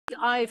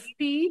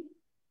IFP.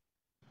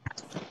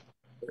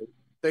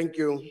 Thank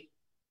you,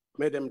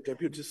 Madam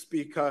Deputy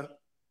Speaker.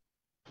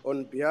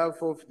 On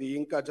behalf of the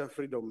Inkatha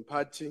Freedom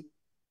Party,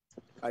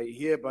 I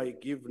hereby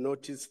give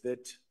notice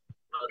that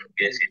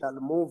we shall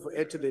move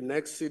at the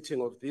next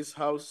sitting of this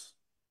House,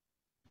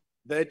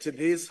 that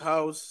this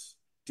House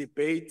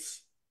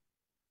debates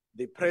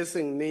the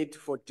pressing need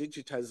for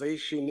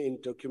digitization in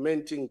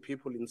documenting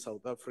people in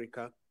South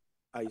Africa.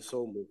 I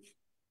so move.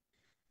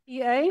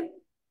 EA.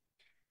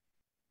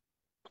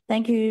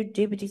 Thank you,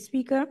 Deputy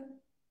Speaker.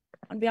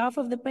 On behalf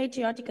of the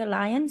Patriotic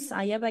Alliance,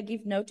 I hereby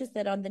give notice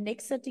that on the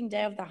next sitting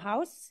day of the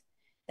House,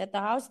 that the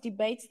House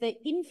debates the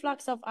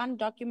influx of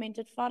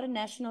undocumented foreign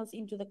nationals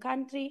into the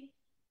country,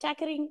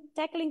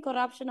 tackling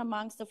corruption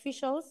amongst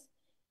officials,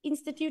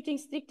 instituting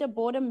stricter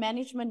border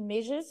management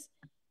measures,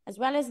 as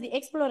well as the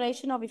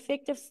exploration of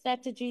effective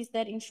strategies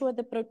that ensure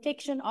the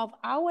protection of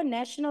our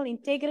national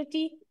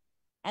integrity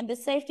and the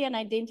safety and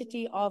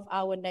identity of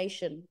our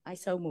nation. I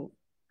so move.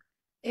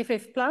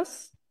 FF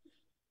Plus.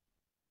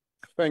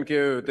 Thank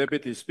you,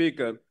 Deputy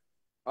Speaker.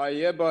 I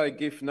hereby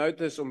give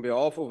notice on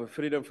behalf of the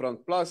Freedom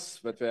Front Plus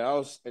that the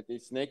House at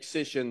its next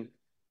session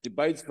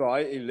debates the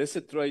high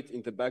illicit trade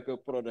in tobacco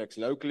products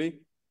locally,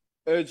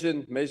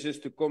 urgent measures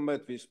to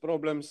combat these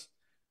problems,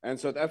 and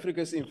South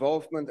Africa's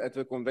involvement at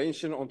the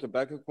Convention on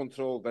Tobacco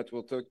Control that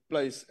will take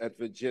place at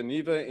the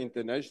Geneva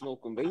International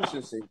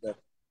Convention Center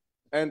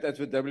and at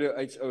the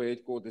WHO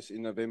headquarters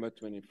in November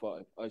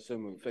 25. I so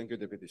move. Thank you,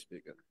 Deputy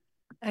Speaker.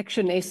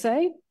 Action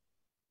Essay.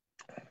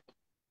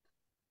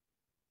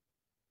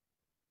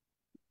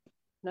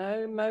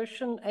 No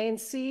motion.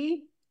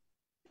 ANC.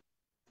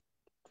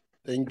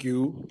 Thank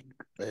you,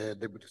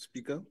 Deputy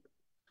Speaker.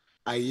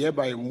 I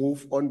hereby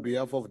move on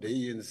behalf of the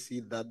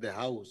ANC that the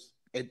House,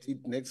 at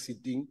its next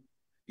sitting,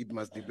 it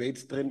must debate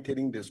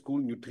strengthening the school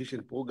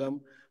nutrition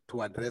program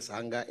to address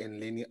hunger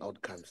and learning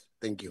outcomes.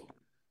 Thank you.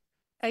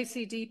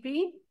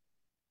 ACDP.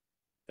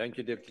 Thank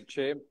you, Deputy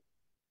Chair.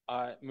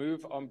 I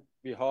move on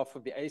behalf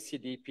of the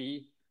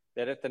ACDP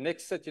that at the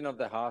next sitting of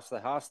the House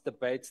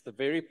debates the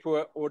very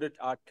poor audit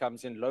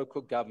outcomes in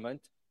local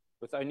government,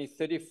 with only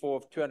 34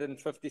 of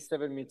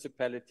 257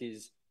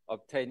 municipalities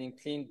obtaining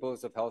clean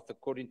bills of health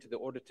according to the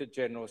Auditor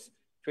General's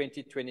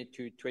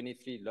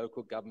 2022-23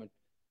 local government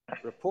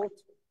report,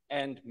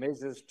 and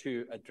measures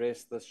to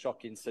address this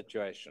shocking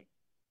situation.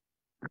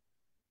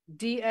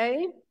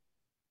 DA.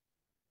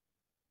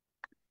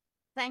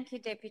 Thank you,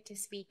 Deputy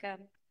Speaker.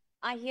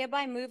 I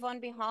hereby move on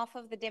behalf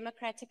of the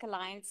Democratic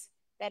Alliance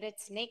that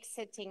its next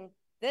sitting,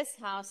 this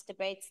House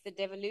debates the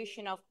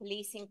devolution of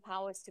policing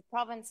powers to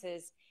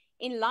provinces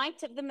in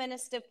light of the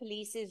Minister of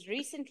Police's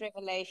recent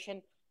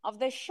revelation of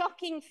the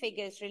shocking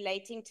figures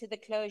relating to the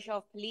closure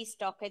of police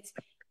dockets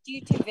due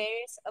to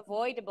various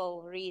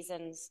avoidable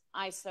reasons.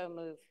 I so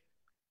move.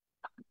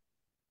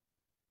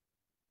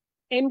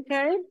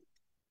 MK.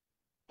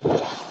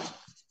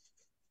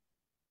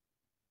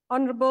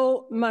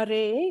 Honorable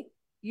Marais,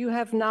 you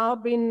have now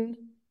been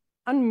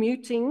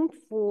unmuting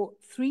for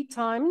 3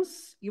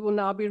 times. You will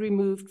now be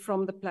removed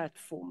from the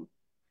platform.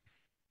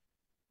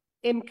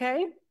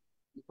 MK.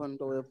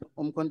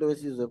 Umkhonto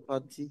wesizwe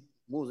party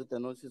moves with a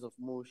notice of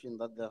motion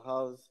that the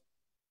House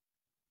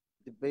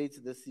debates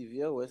the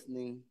severe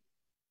worsening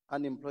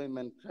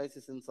unemployment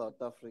crisis in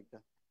South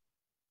Africa,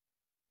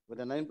 with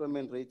an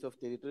unemployment rate of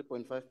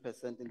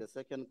 33.5% in the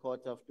second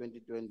quarter of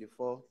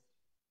 2024,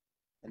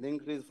 an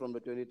increase from the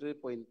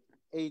 23.18%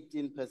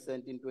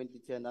 in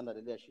 2010 under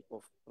the leadership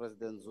of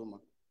President Zuma.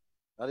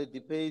 That it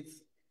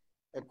depicts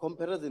a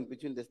comparison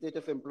between the state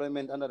of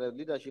employment under the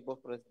leadership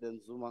of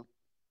President Zuma,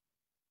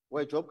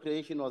 where job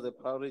creation was a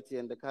priority,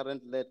 and the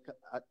current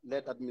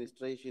led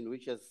administration,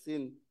 which has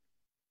seen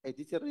a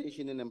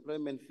deterioration in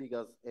employment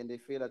figures and a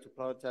failure to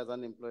prioritize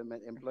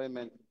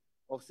employment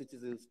of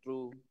citizens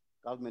through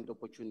government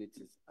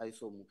opportunities. I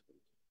so move.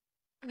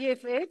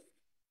 EFF.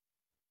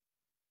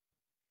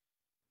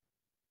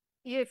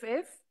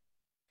 EFF.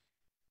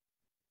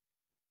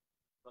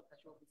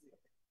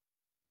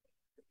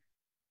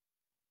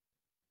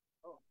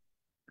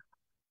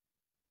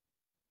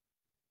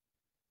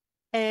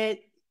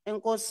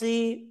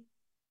 Nkosi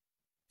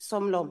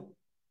Somlom,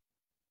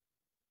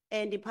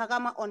 and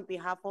Phakama on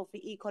behalf of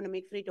the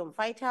Economic Freedom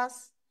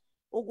Fighters,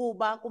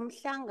 ukuba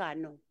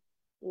kumhlangano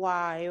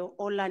wayo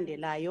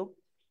olandelayo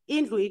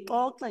indlu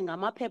ixoxe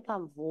ngamaphepha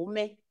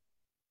mvume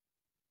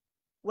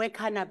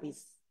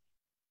we-cannabis,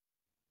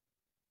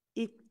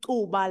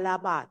 icuba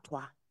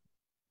labathwa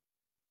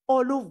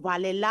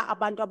oluvalela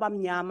abantu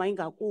abamnyama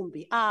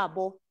ingakumbi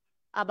abo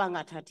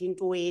abangathathi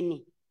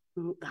intweni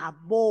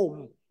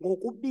ngabomu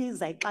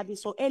ngokubiza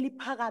ixabiso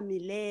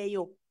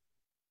eliphakamileyo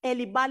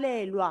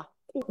elibalelwa.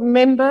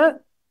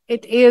 Member,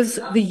 it is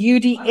the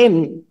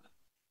UDM.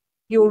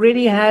 You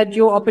already had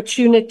your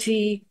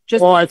opportunity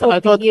just I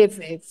thought,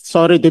 EFF.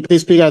 Sorry, Deputy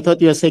Speaker, I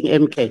thought you were saying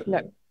MK.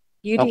 No.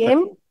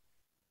 UDM. Okay.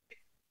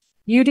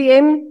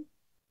 UDM.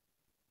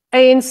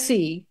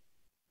 ANC.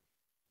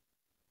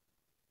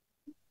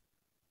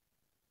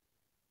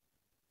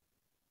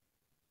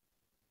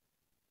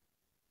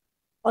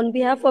 On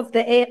behalf of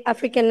the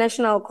African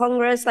National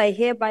Congress, I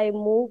hereby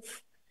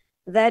move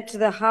that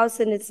the House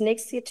in its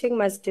next sitting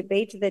must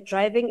debate the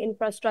driving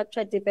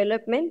infrastructure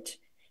development,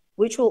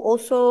 which will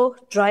also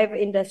drive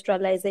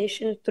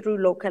industrialization through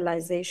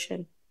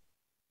localization.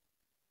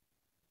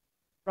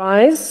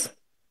 Rise.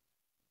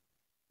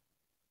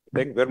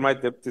 Thank you very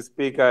much, Deputy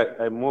Speaker.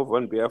 I move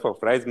on behalf of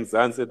Rise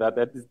Mzansi that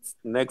at its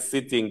next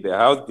sitting, the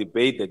House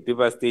debate the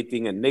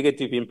devastating and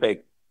negative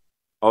impact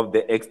of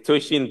the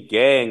extortion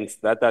gangs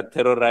that are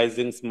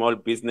terrorizing small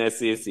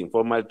businesses,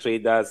 informal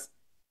traders,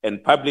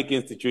 and public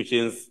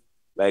institutions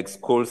like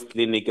schools,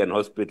 clinics, and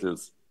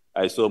hospitals.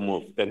 I so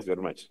move. Thanks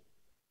very much.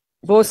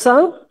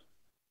 Bosa.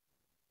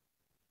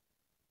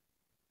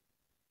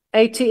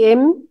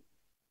 ATM.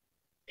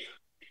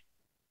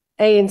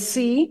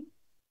 ANC.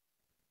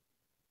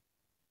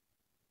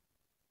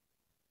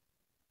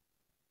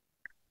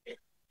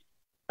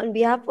 On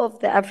behalf of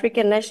the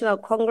African National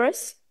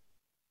Congress,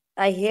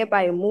 I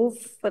hereby move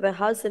for the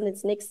House in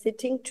its next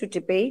sitting to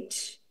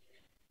debate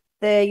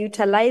the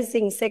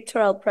utilizing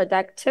sectoral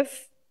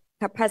productive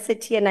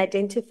capacity and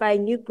identify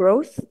new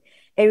growth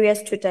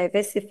areas to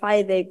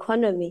diversify the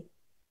economy.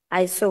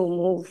 I so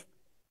move.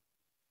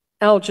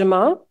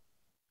 Al-Jamaa.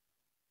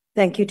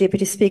 Thank you,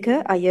 Deputy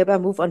Speaker. I hereby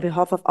move on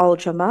behalf of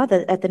Al-Jamaa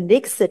that at the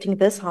next sitting,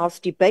 this House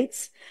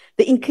debates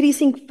the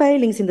increasing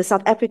failings in the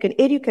South African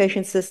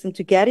education system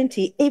to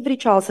guarantee every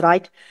child's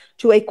right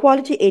to a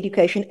quality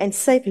education and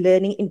safe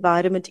learning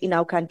environment in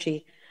our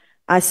country.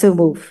 I so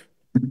move.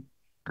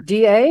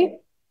 DA.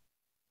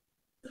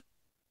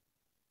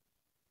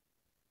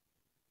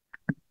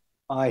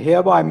 I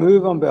hereby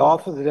move on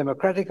behalf of the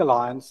Democratic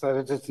Alliance that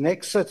at its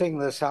next sitting,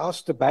 this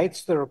House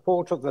debates the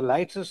report of the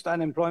latest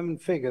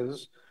unemployment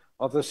figures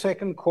of the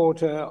second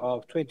quarter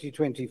of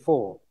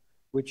 2024,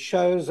 which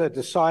shows a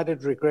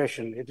decided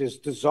regression. It is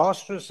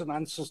disastrous and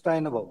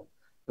unsustainable.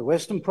 The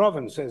Western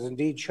Province has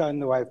indeed shown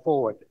the way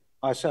forward.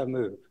 I so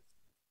move.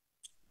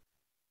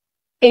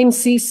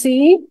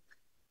 NCC.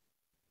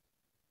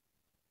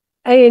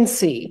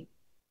 ANC.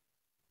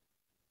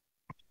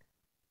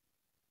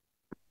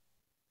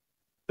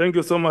 Thank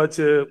you so much,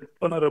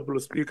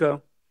 Honorable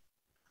Speaker.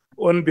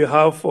 On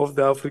behalf of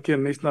the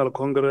African National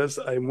Congress,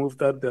 I move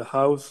that the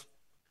House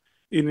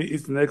in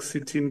its next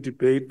sitting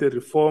debate the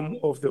reform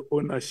of the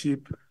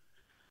ownership,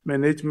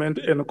 management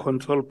and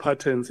control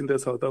patterns in the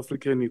South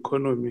African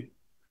economy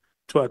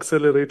to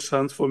accelerate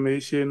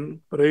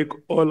transformation, break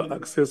all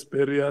access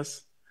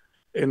barriers,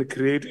 and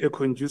create a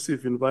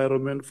conducive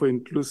environment for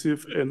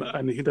inclusive and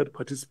unhindered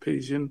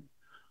participation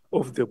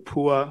of the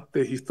poor,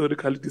 the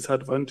historically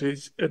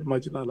disadvantaged and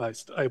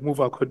marginalized. I move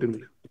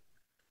accordingly.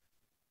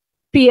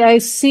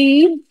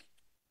 PIC.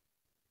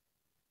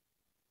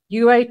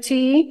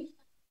 UIT.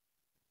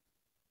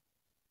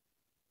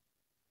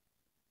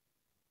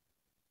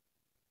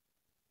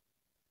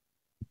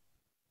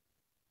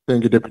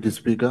 Thank you, Deputy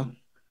Speaker.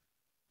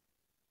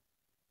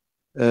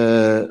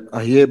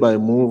 I hereby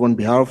move on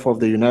behalf of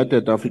the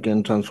United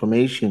African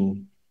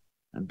Transformation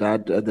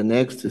that at the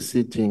next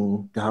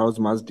sitting, the House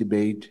must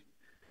debate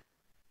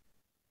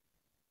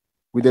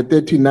with a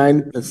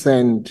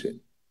 39%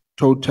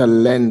 total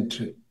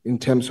land in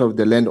terms of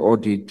the land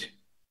audit.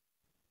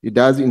 It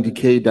does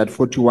indicate that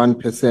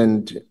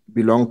 41%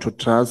 belong to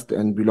trust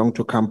and belong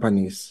to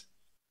companies.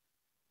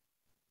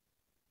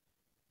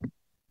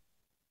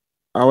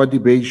 Our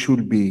debate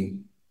should be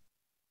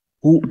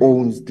who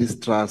owns this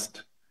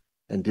trust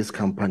and these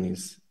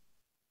companies.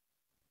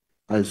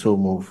 I so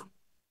move.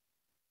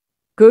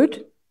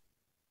 Good.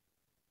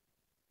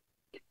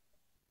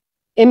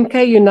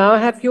 MK, you now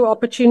have your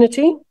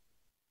opportunity.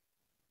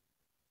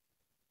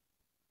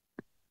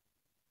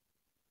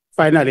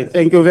 Finally,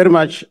 thank you very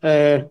much,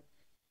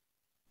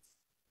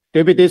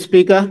 Deputy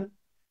Speaker.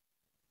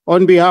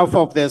 On behalf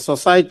of the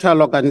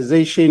societal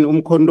organization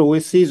Umkhonto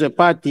Wesizwe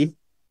Party,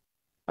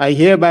 I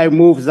hereby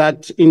move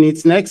that in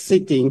its next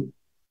sitting,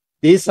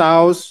 this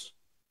House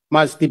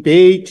must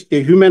debate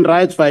the human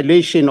rights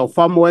violation of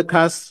farm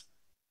workers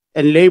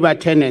and labor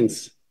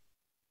tenants.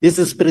 This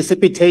is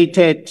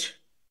precipitated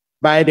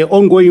by the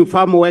ongoing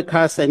farm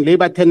workers and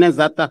labor tenants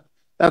that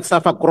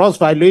suffer gross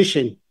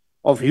violation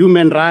of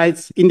human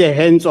rights in the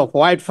hands of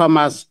white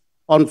farmers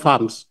on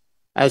farms.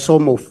 I so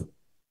move.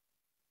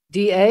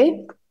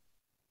 DA.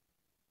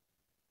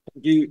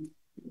 Thank you.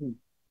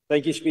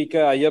 Thank you,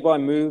 Speaker. I hereby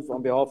move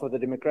on behalf of the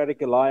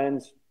Democratic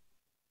Alliance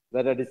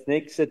that at its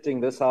next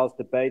sitting, this House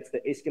debates the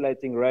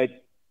escalating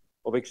rate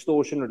of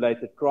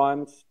extortion-related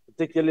crimes,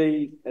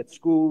 particularly at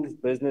schools,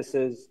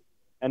 businesses,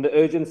 and the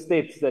urgent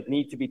steps that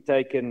need to be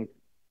taken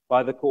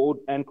by the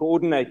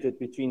coordinated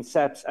between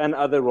SAPS and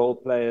other role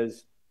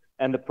players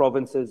and the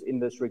provinces in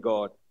this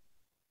regard,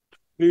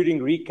 including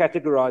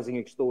recategorizing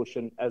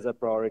extortion as a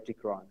priority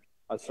crime.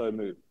 I so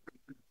move.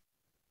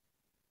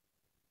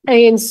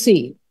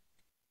 ANC.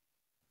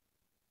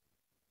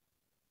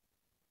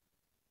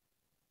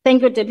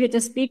 Thank you, Deputy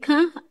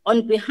Speaker.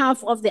 On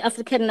behalf of the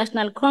African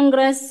National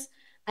Congress,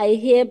 I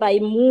hereby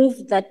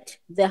move that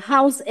the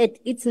House at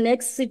its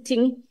next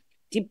sitting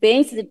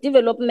debates the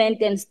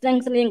development and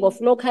strengthening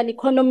of local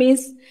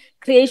economies,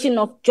 creation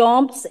of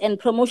jobs and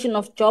promotion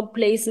of job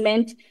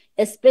placement,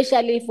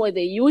 especially for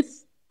the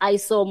youth. I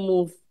so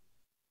move.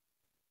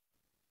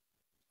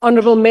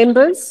 Honourable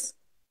members,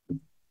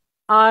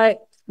 I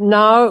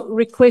now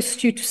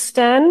request you to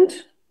stand.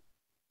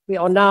 We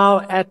are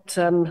now at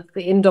the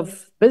end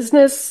of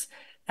business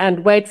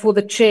and wait for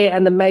the chair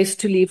and the mace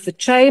to leave the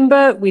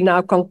chamber. We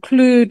now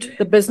conclude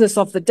the business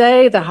of the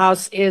day. The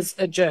House is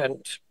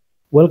adjourned.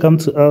 Welcome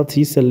to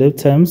LT Select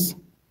Times.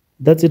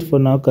 That's it for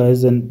now,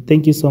 guys, and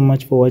thank you so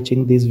much for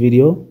watching this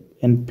video.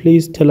 And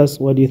please tell us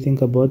what you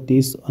think about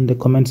this on the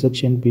comment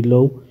section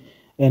below.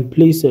 And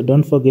please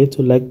don't forget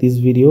to like this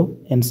video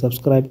and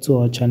subscribe to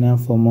our channel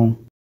for more.